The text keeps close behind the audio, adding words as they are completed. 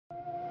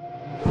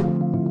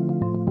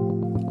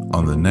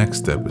on the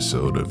next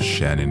episode of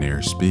Shannon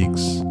Ayers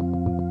Speaks.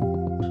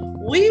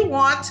 We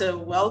want to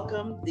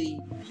welcome the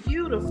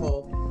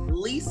beautiful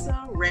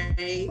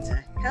LisaRaye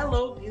to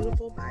Hello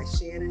Beautiful by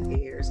Shannon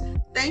Ayers.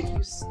 Thank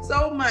you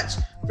so much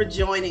for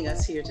joining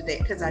us here today,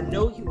 because I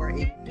know you are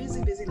a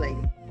busy, busy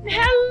lady.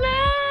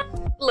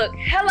 Hello. Look,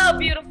 hello,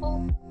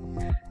 beautiful.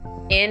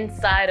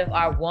 Inside of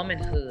our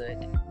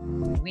womanhood,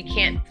 we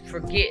can't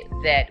forget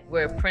that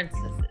we're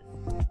princesses.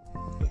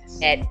 Yes.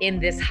 And in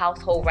this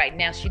household right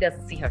now, she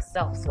doesn't see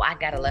herself. So I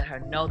got to let her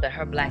know that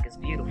her Black is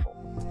beautiful.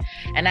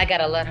 And I got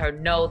to let her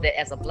know that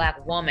as a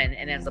Black woman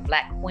and as a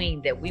Black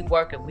queen, that we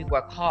work and we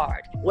work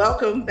hard.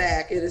 Welcome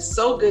back. It is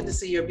so good to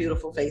see your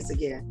beautiful face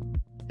again.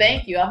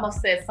 Thank you. I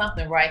must have said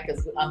something right,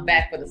 because I'm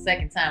back for the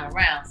second time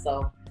around.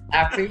 So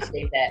I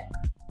appreciate that.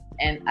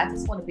 And I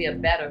just want to be a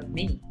better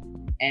me.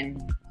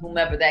 And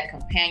whomever that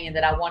companion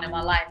that I want in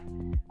my life,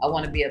 I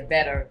want to be a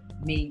better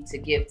me to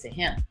give to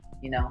him,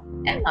 you know,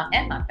 and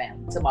my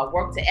family, to my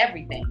work, to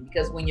everything.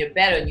 Because when you're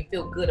better and you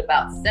feel good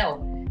about self,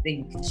 then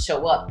you can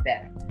show up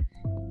better.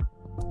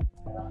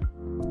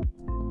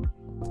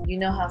 You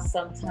know how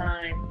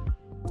sometimes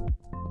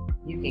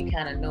you can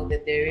kind of know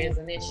that there is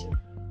an issue,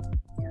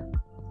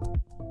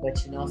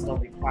 but you know it's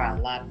going to require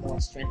a lot more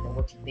strength than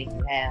what you think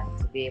you have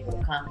to be able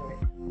to conquer it.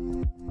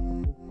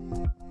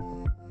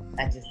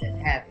 I just didn't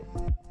have it.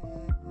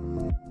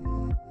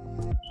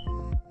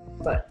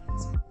 But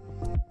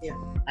yeah,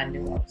 I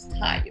knew I was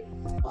tired.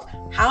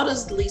 How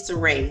does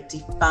LisaRaye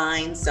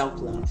define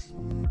self-love?